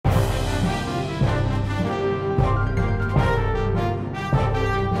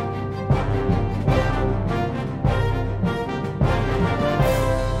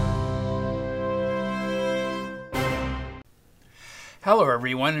Hello,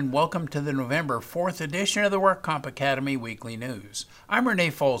 everyone, and welcome to the November 4th edition of the Work Comp Academy Weekly News. I'm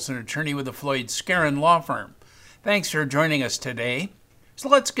Renee Foltz, an attorney with the Floyd Skeren Law Firm. Thanks for joining us today. So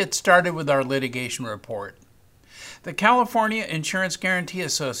let's get started with our litigation report. The California Insurance Guarantee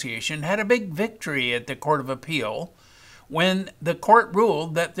Association had a big victory at the Court of Appeal when the court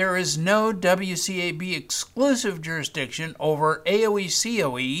ruled that there is no WCAB exclusive jurisdiction over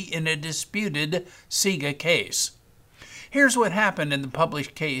AOE-COE in a disputed SIGA case. Here's what happened in the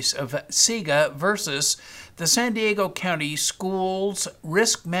published case of SIGA versus the San Diego County Schools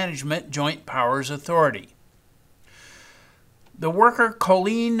Risk Management Joint Powers Authority. The worker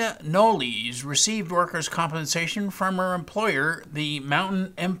Colleen Knowles received workers' compensation from her employer, the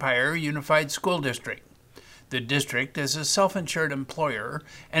Mountain Empire Unified School District. The district is a self-insured employer,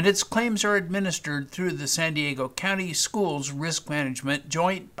 and its claims are administered through the San Diego County Schools Risk Management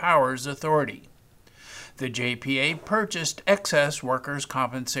Joint Powers Authority. The JPA purchased excess workers'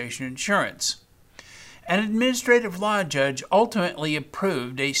 compensation insurance. An administrative law judge ultimately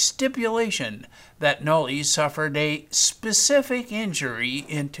approved a stipulation that Knowles suffered a specific injury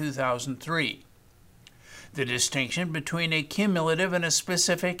in 2003. The distinction between a cumulative and a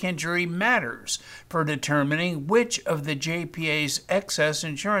specific injury matters for determining which of the JPA's excess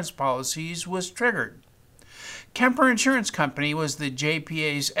insurance policies was triggered. Kemper Insurance Company was the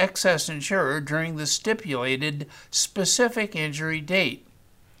JPA's excess insurer during the stipulated specific injury date.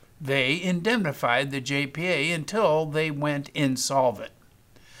 They indemnified the JPA until they went insolvent.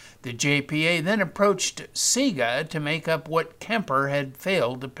 The JPA then approached SIGA to make up what Kemper had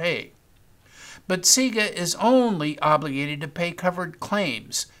failed to pay. But SIGA is only obligated to pay covered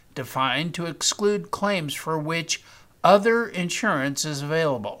claims, defined to exclude claims for which other insurance is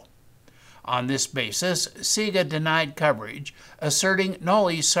available. On this basis, SIGA denied coverage, asserting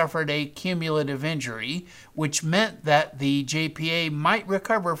Knowles suffered a cumulative injury, which meant that the JPA might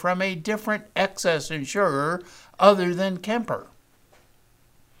recover from a different excess insurer other than Kemper.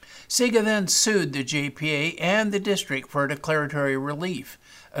 SIGA then sued the JPA and the district for declaratory relief,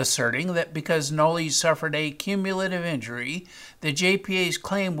 asserting that because Knowles suffered a cumulative injury, the JPA's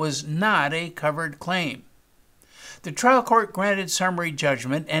claim was not a covered claim. The trial court granted summary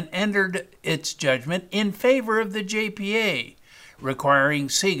judgment and entered its judgment in favor of the JPA, requiring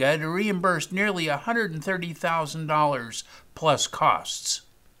SIGA to reimburse nearly $130,000 plus costs.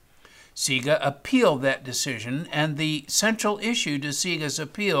 SIGA appealed that decision, and the central issue to SIGA's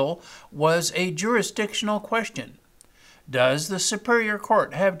appeal was a jurisdictional question. Does the Superior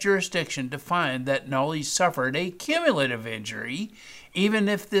Court have jurisdiction to find that Knowles suffered a cumulative injury, even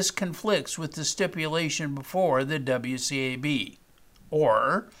if this conflicts with the stipulation before the WCAB?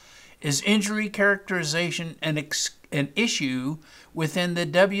 Or is injury characterization an issue within the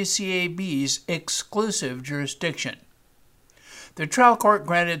WCAB's exclusive jurisdiction? The trial court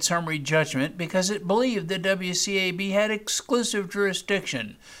granted summary judgment because it believed the WCAB had exclusive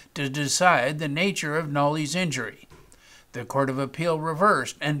jurisdiction to decide the nature of Knowles' injury. The Court of Appeal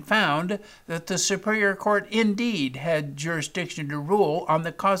reversed and found that the Superior Court indeed had jurisdiction to rule on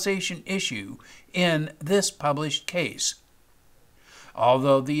the causation issue in this published case.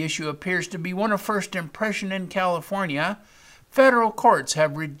 Although the issue appears to be one of first impression in California, federal courts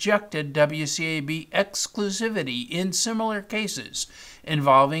have rejected WCAB exclusivity in similar cases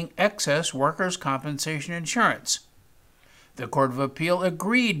involving excess workers' compensation insurance. The Court of Appeal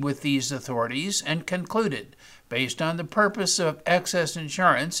agreed with these authorities and concluded, based on the purpose of excess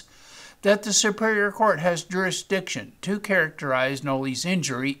insurance, that the Superior Court has jurisdiction to characterize Knowles'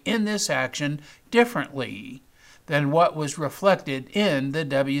 injury in this action differently than what was reflected in the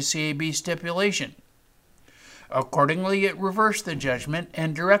WCAB stipulation. Accordingly, it reversed the judgment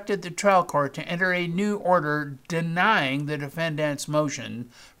and directed the trial court to enter a new order denying the defendant's motion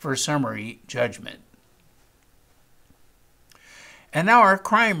for summary judgment. And now our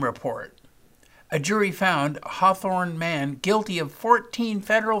crime report. A jury found Hawthorne Mann guilty of 14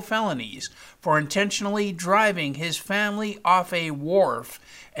 federal felonies for intentionally driving his family off a wharf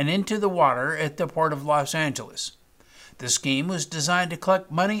and into the water at the Port of Los Angeles. The scheme was designed to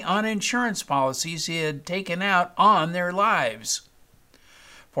collect money on insurance policies he had taken out on their lives.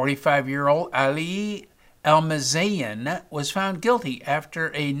 45-year-old Ali Almazayan was found guilty after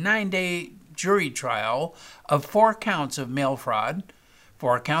a 9-day jury trial of 4 counts of mail fraud,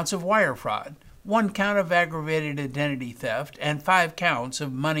 4 counts of wire fraud, 1 count of aggravated identity theft, and 5 counts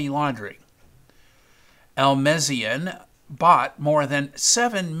of money laundering. Almazayan bought more than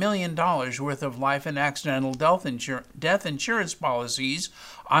 $7 million worth of life and accidental death insurance policies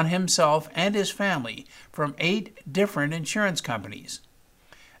on himself and his family from 8 different insurance companies.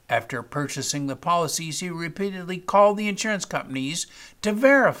 After purchasing the policies, he repeatedly called the insurance companies to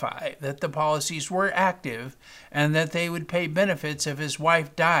verify that the policies were active and that they would pay benefits if his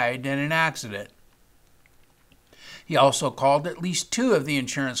wife died in an accident. He also called at least 2 of the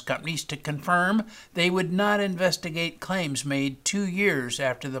insurance companies to confirm they would not investigate claims made 2 years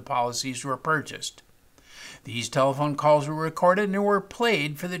after the policies were purchased. These telephone calls were recorded and were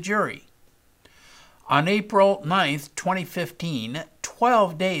played for the jury. On April 9, 2015,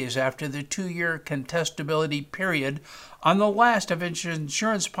 12 days after the 2-year contestability period on the last of his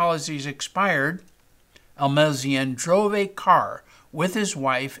insurance policies expired, Almazian drove a car with his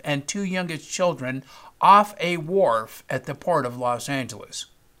wife and 2 youngest children off a wharf at the port of Los Angeles.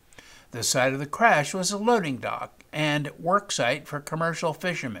 The site of the crash was a loading dock and work site for commercial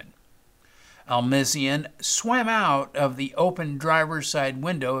fishermen. Almazian swam out of the open driver's side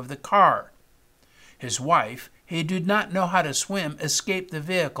window of the car. His wife, who did not know how to swim, escaped the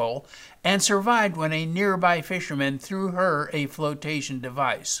vehicle and survived when a nearby fisherman threw her a flotation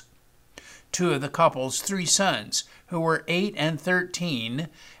device. 2 of the couple's 3 sons, who were 8 and 13,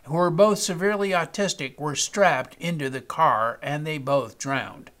 who were both severely autistic, were strapped into the car and they both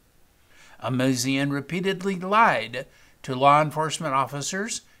drowned. Almazian repeatedly lied to law enforcement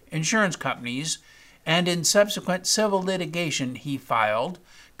officers, insurance companies, and in subsequent civil litigation he filed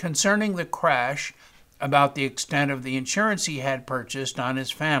concerning the crash about the extent of the insurance he had purchased on his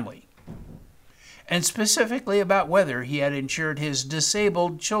family, and specifically about whether he had insured his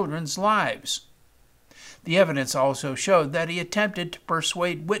disabled children's lives. The evidence also showed that he attempted to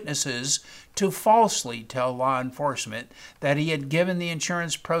persuade witnesses to falsely tell law enforcement that he had given the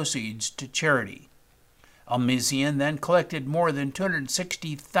insurance proceeds to charity. Almazian then collected more than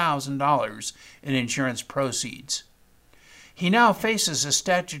 $260,000 in insurance proceeds. He now faces a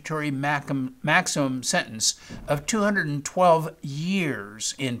statutory maximum sentence of 212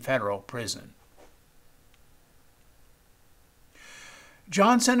 years in federal prison.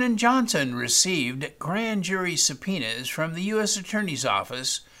 Johnson & Johnson received grand jury subpoenas from the U.S. Attorney's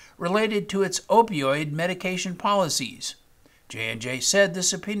Office related to its opioid medication policies. J&J said the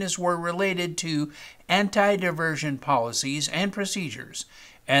subpoenas were related to anti-diversion policies and procedures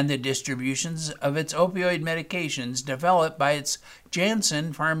and the distributions of its opioid medications developed by its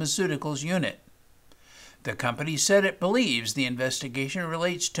Janssen Pharmaceuticals unit. The company said it believes the investigation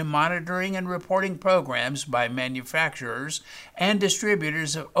relates to monitoring and reporting programs by manufacturers and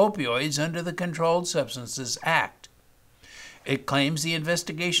distributors of opioids under the Controlled Substances Act. It claims the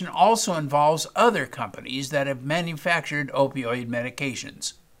investigation also involves other companies that have manufactured opioid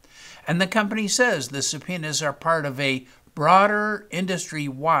medications. And the company says the subpoenas are part of a broader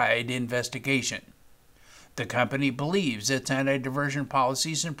industry-wide investigation. The company believes its anti-diversion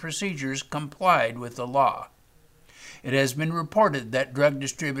policies and procedures complied with the law. It has been reported that drug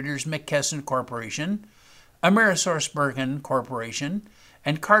distributors McKesson Corporation, AmerisourceBergen Corporation,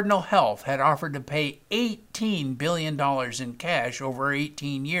 and Cardinal Health had offered to pay $18 billion in cash over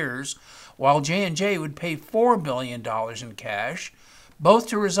 18 years, while J&J would pay $4 billion in cash, both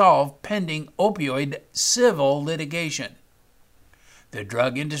to resolve pending opioid civil litigation. The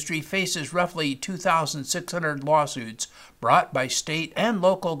drug industry faces roughly 2,600 lawsuits brought by state and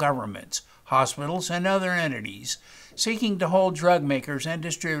local governments, hospitals, and other entities seeking to hold drug makers and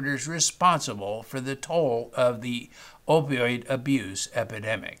distributors responsible for the toll of the opioid abuse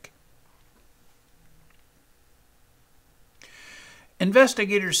epidemic.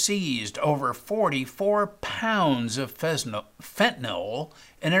 Investigators seized over 44 pounds of fentanyl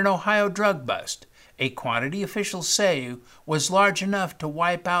in an Ohio drug bust, a quantity officials say was large enough to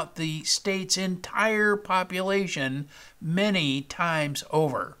wipe out the state's entire population many times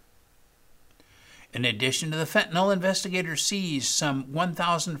over. In addition to the fentanyl, investigators seized some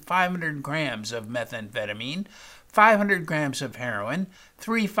 1,500 grams of methamphetamine, 500 grams of heroin,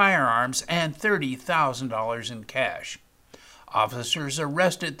 3 firearms, and $30,000 in cash. Officers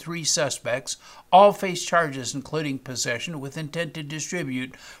arrested 3 suspects. All face charges including possession with intent to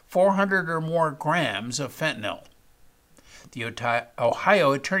distribute 400 or more grams of fentanyl. The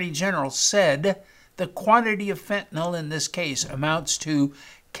Ohio Attorney General said the quantity of fentanyl in this case amounts to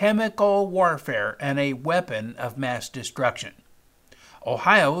chemical warfare and a weapon of mass destruction.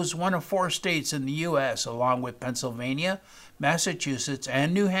 Ohio is one of 4 states in the U.S., along with Pennsylvania, Massachusetts,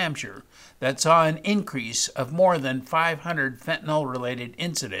 and New Hampshire, that saw an increase of more than 500 fentanyl-related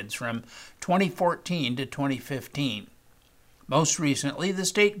incidents from 2014 to 2015. Most recently, the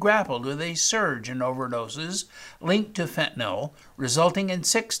state grappled with a surge in overdoses linked to fentanyl, resulting in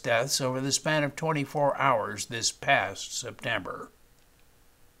 6 deaths over the span of 24 hours this past September.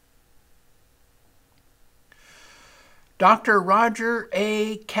 Dr. Roger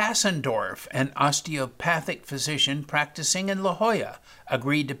A. Kassendorf, an osteopathic physician practicing in La Jolla,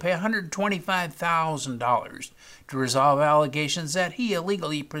 agreed to pay $125,000 to resolve allegations that he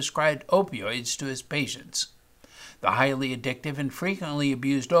illegally prescribed opioids to his patients. The highly addictive and frequently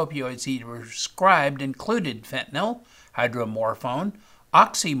abused opioids he prescribed included fentanyl, hydromorphone,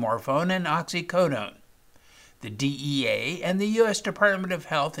 oxymorphone, and oxycodone. The DEA and the U.S. Department of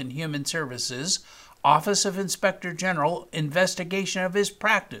Health and Human Services Office of Inspector General investigation of his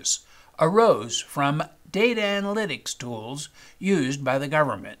practice arose from data analytics tools used by the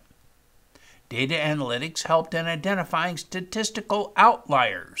government. Data analytics helped in identifying statistical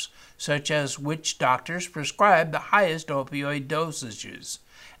outliers, such as which doctors prescribed the highest opioid dosages,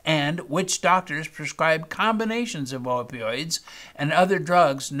 and which doctors prescribed combinations of opioids and other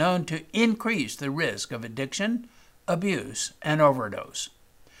drugs known to increase the risk of addiction, abuse, and overdose.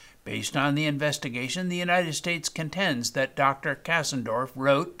 Based on the investigation, the United States contends that Dr. Kassendorf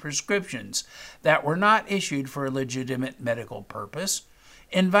wrote prescriptions that were not issued for a legitimate medical purpose,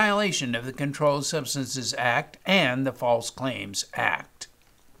 in violation of the Controlled Substances Act and the False Claims Act.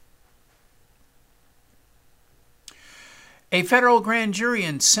 A federal grand jury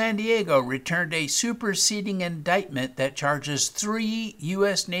in San Diego returned a superseding indictment that charges 3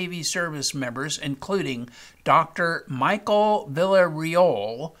 U.S. Navy service members, including Dr. Michael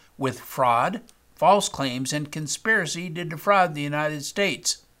Villarreal, with fraud, false claims, and conspiracy to defraud the United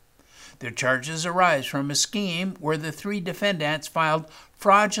States. The charges arise from a scheme where the 3 defendants filed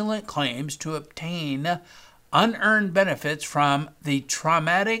fraudulent claims to obtain unearned benefits from the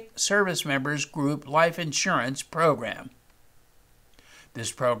Traumatic Service Members Group Life Insurance Program.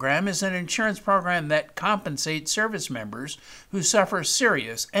 This program is an insurance program that compensates service members who suffer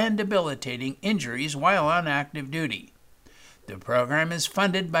serious and debilitating injuries while on active duty. The program is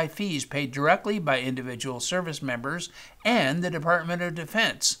funded by fees paid directly by individual service members and the Department of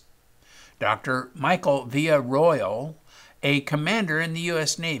Defense. Dr. Michael Villarreal, a commander in the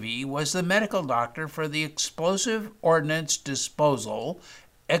U.S. Navy, was the medical doctor for the Explosive Ordnance Disposal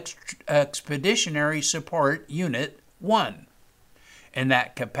Expeditionary Support Unit 1. In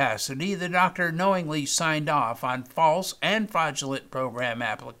that capacity, the doctor knowingly signed off on false and fraudulent program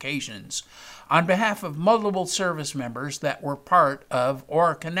applications on behalf of multiple service members that were part of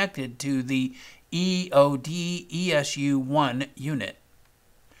or connected to the EOD ESU-1 unit.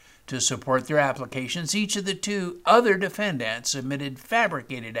 To support their applications, each of the 2 other defendants submitted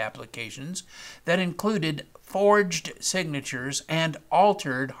fabricated applications that included forged signatures and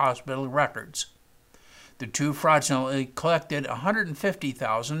altered hospital records. The 2 fraudulently collected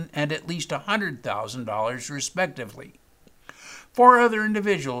 $150,000 and at least $100,000 respectively. 4 other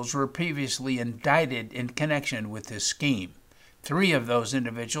individuals were previously indicted in connection with this scheme. 3 of those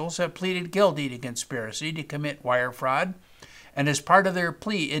individuals have pleaded guilty to conspiracy to commit wire fraud, and as part of their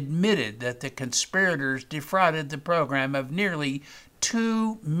plea admitted that the conspirators defrauded the program of nearly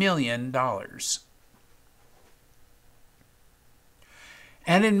 $2 million.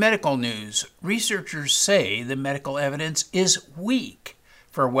 And in medical news, researchers say the medical evidence is weak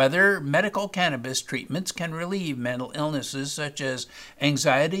for whether medical cannabis treatments can relieve mental illnesses such as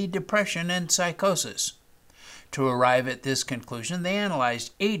anxiety, depression, and psychosis. To arrive at this conclusion, they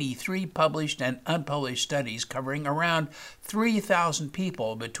analyzed 83 published and unpublished studies covering around 3,000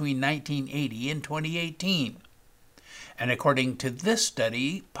 people between 1980 and 2018. And according to this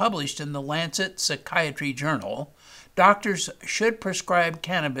study, published in the Lancet Psychiatry Journal, doctors should prescribe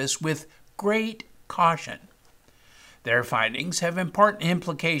cannabis with great caution. Their findings have important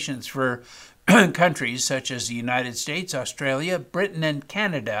implications for countries such as the United States, Australia, Britain, and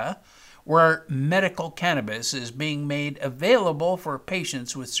Canada, where medical cannabis is being made available for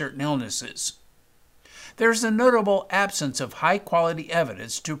patients with certain illnesses. There's a notable absence of high-quality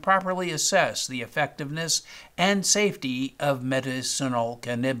evidence to properly assess the effectiveness and safety of medicinal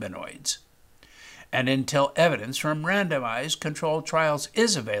cannabinoids. And until evidence from randomized controlled trials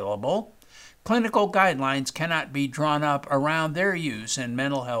is available, clinical guidelines cannot be drawn up around their use in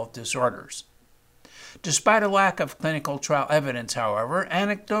mental health disorders. Despite a lack of clinical trial evidence, however,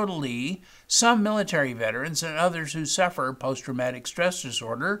 anecdotally, some military veterans and others who suffer post-traumatic stress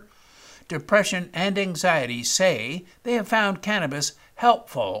disorder, depression, and anxiety say they have found cannabis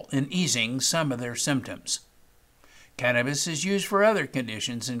helpful in easing some of their symptoms. Cannabis is used for other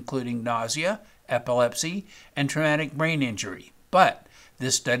conditions, including nausea, epilepsy, and traumatic brain injury, but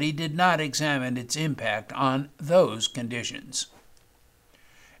this study did not examine its impact on those conditions.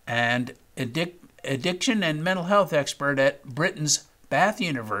 And addiction and mental health expert at Britain's Bath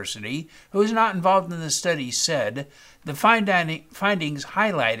University, who is not involved in the study, said the findings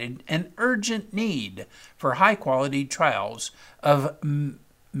highlighted an urgent need for high-quality trials of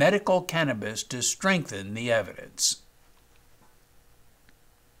medical cannabis to strengthen the evidence.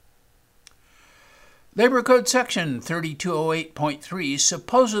 Labor Code Section 3208.3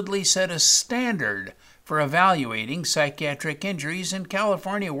 supposedly set a standard for evaluating psychiatric injuries in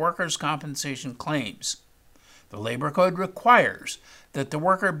California workers' compensation claims. The Labor Code requires that the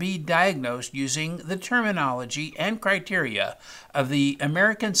worker be diagnosed using the terminology and criteria of the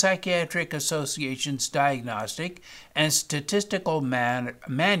American Psychiatric Association's Diagnostic and Statistical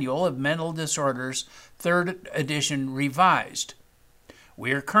Manual of Mental Disorders, 3rd edition revised.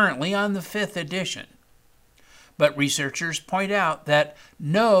 We are currently on the 5th edition. But researchers point out that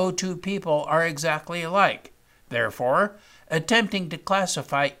no two people are exactly alike. Therefore, attempting to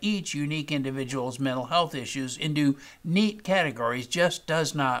classify each unique individual's mental health issues into neat categories just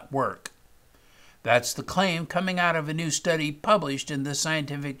does not work. That's the claim coming out of a new study published in the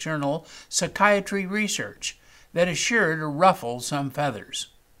scientific journal Psychiatry Research that is sure to ruffle some feathers.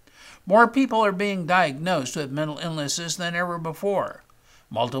 More people are being diagnosed with mental illnesses than ever before.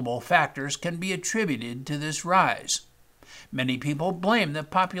 Multiple factors can be attributed to this rise. Many people blame the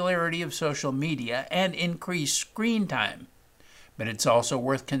popularity of social media and increased screen time. But it's also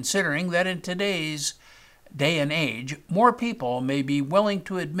worth considering that in today's day and age, more people may be willing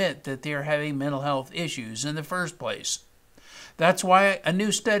to admit that they are having mental health issues in the first place. That's why a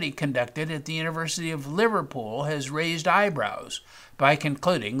new study conducted at the University of Liverpool has raised eyebrows by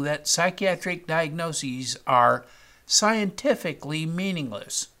concluding that psychiatric diagnoses are scientifically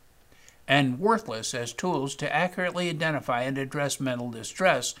meaningless and worthless as tools to accurately identify and address mental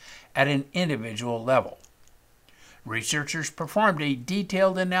distress at an individual level. Researchers performed a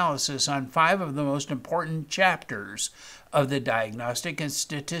detailed analysis on 5 of the most important chapters of the Diagnostic and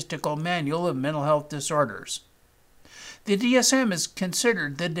Statistical Manual of Mental Health Disorders. The DSM is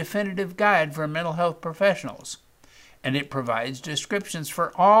considered the definitive guide for mental health professionals, and it provides descriptions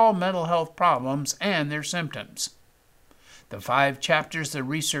for all mental health problems and their symptoms. The 5 chapters the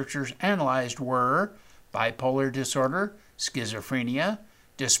researchers analyzed were bipolar disorder, schizophrenia,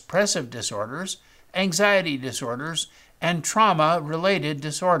 depressive disorders, anxiety disorders, and trauma-related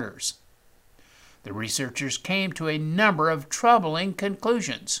disorders. The researchers came to a number of troubling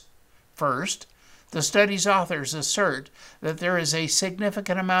conclusions. First, the study's authors assert that there is a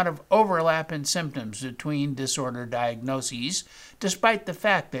significant amount of overlap in symptoms between disorder diagnoses, despite the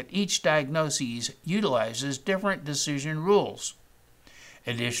fact that each diagnosis utilizes different decision rules.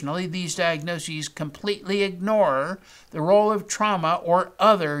 Additionally, these diagnoses completely ignore the role of trauma or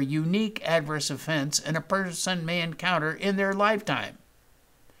other unique adverse events a person may encounter in their lifetime.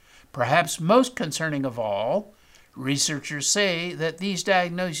 Perhaps most concerning of all, researchers say that these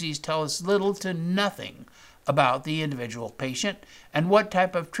diagnoses tell us little to nothing about the individual patient and what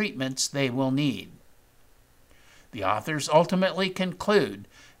type of treatments they will need. The authors ultimately conclude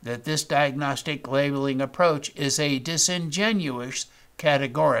that this diagnostic labeling approach is a disingenuous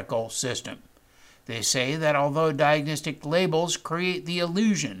categorical system. They say that although diagnostic labels create the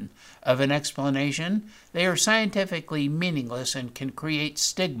illusion of an explanation, they are scientifically meaningless and can create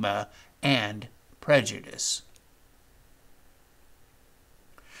stigma and prejudice.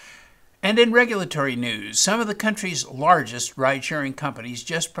 And in regulatory news, some of the country's largest ride-sharing companies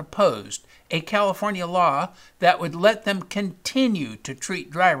just proposed a California law that would let them continue to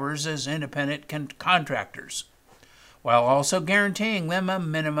treat drivers as independent contractors, while also guaranteeing them a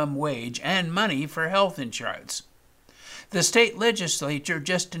minimum wage and money for health insurance. The state legislature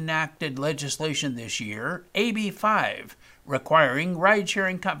just enacted legislation this year, AB 5, requiring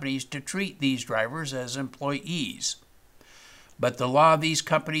ride-sharing companies to treat these drivers as employees. But the law these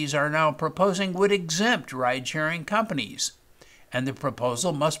companies are now proposing would exempt ride-sharing companies, and the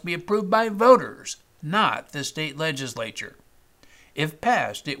proposal must be approved by voters, not the state legislature. If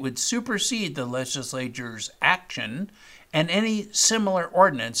passed, it would supersede the legislature's action and any similar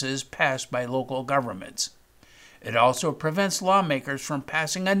ordinances passed by local governments. It also prevents lawmakers from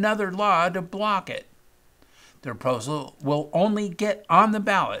passing another law to block it. The proposal will only get on the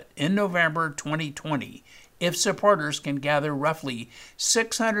ballot in November 2020 if supporters can gather roughly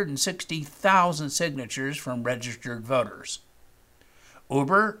 660,000 signatures from registered voters.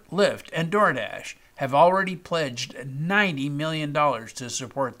 Uber, Lyft, and DoorDash have already pledged $90 million to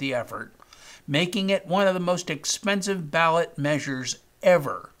support the effort, making it one of the most expensive ballot measures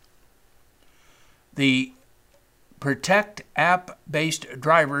ever. The Protect App-Based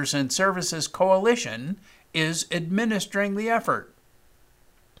Drivers and Services Coalition is administering the effort.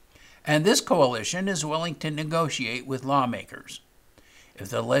 And this coalition is willing to negotiate with lawmakers. If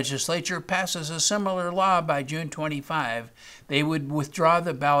the legislature passes a similar law by June 25, they would withdraw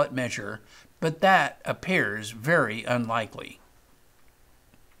the ballot measure, but that appears very unlikely.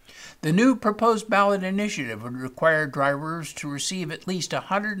 The new proposed ballot initiative would require drivers to receive at least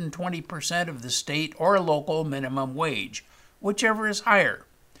 120% of the state or local minimum wage, whichever is higher.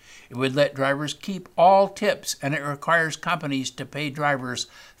 It would let drivers keep all tips, and it requires companies to pay drivers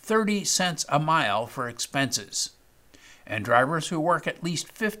 30 cents a mile for expenses. And drivers who work at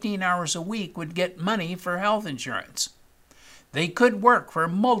least 15 hours a week would get money for health insurance. They could work for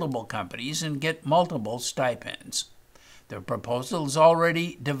multiple companies and get multiple stipends. The proposal is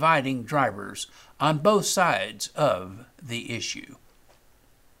already dividing drivers on both sides of the issue.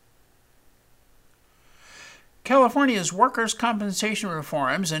 California's workers' compensation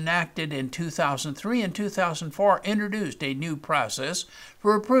reforms enacted in 2003 and 2004 introduced a new process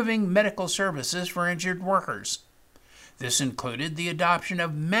for approving medical services for injured workers. This included the adoption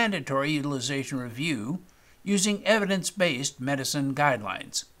of mandatory utilization review using evidence-based medicine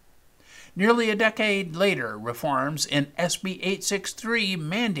guidelines. Nearly a decade later, reforms in SB 863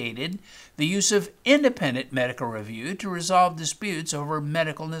 mandated the use of independent medical review to resolve disputes over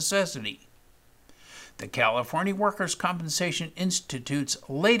medical necessity. The California Workers' Compensation Institute's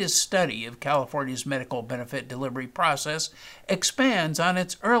latest study of California's medical benefit delivery process expands on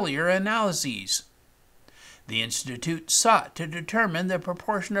its earlier analyses. The Institute sought to determine the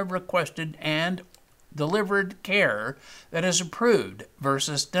proportion of requested and delivered care that is approved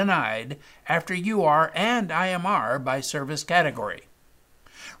versus denied after UR and IMR by service category.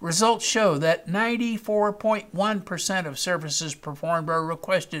 Results show that 94.1% of services performed or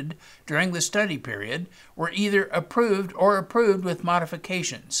requested during the study period were either approved or approved with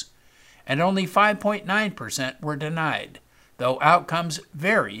modifications, and only 5.9% were denied, though outcomes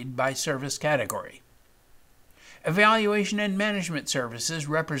varied by service category. Evaluation and management services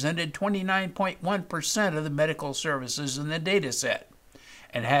represented 29.1% of the medical services in the data set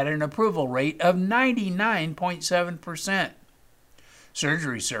and had an approval rate of 99.7%.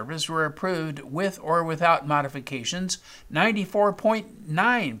 Surgery services were approved with or without modifications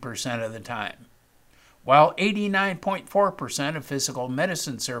 94.9% of the time, while 89.4% of physical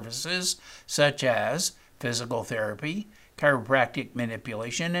medicine services, such as physical therapy, chiropractic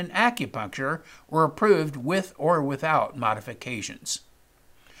manipulation, and acupuncture, were approved with or without modifications.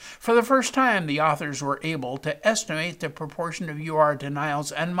 For the first time, the authors were able to estimate the proportion of UR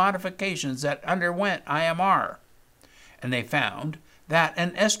denials and modifications that underwent IMR, and they found that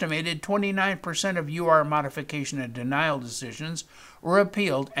an estimated 29% of UR modification and denial decisions were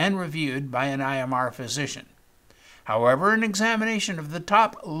appealed and reviewed by an IMR physician. However, an examination of the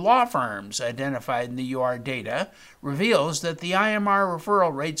top law firms identified in the UR data reveals that the IMR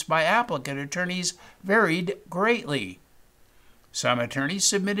referral rates by applicant attorneys varied greatly. Some attorneys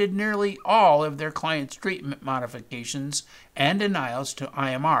submitted nearly all of their clients' treatment modifications and denials to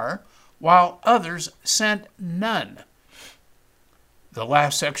IMR, while others sent none. The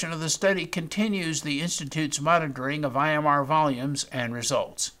last section of the study continues the Institute's monitoring of IMR volumes and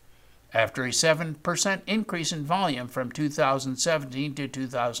results. After a 7% increase in volume from 2017 to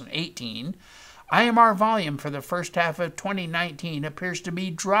 2018, IMR volume for the first half of 2019 appears to be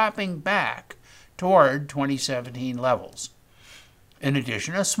dropping back toward 2017 levels. In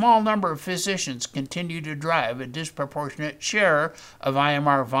addition, a small number of physicians continue to drive a disproportionate share of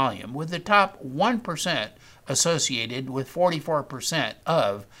IMR volume, with the top 1% associated with 44%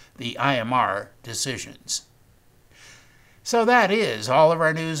 of the IMR decisions. So that is all of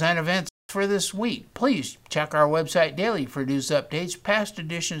our news and events for this week. Please check our website daily for news updates, past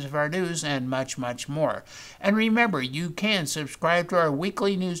editions of our news, and much, much more. And remember, you can subscribe to our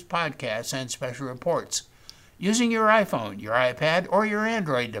weekly news podcasts and special reports using your iPhone, your iPad, or your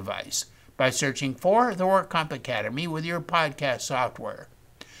Android device by searching for the WorkComp Academy with your podcast software.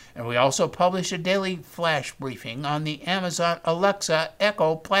 And we also publish a daily flash briefing on the Amazon Alexa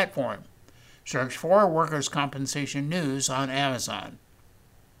Echo platform. Search for Workers' Compensation News on Amazon.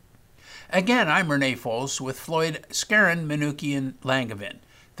 Again, I'm Renee Fols with Floyd Skeren Manookian Langevin.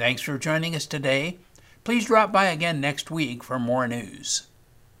 Thanks for joining us today. Please drop by again next week for more news.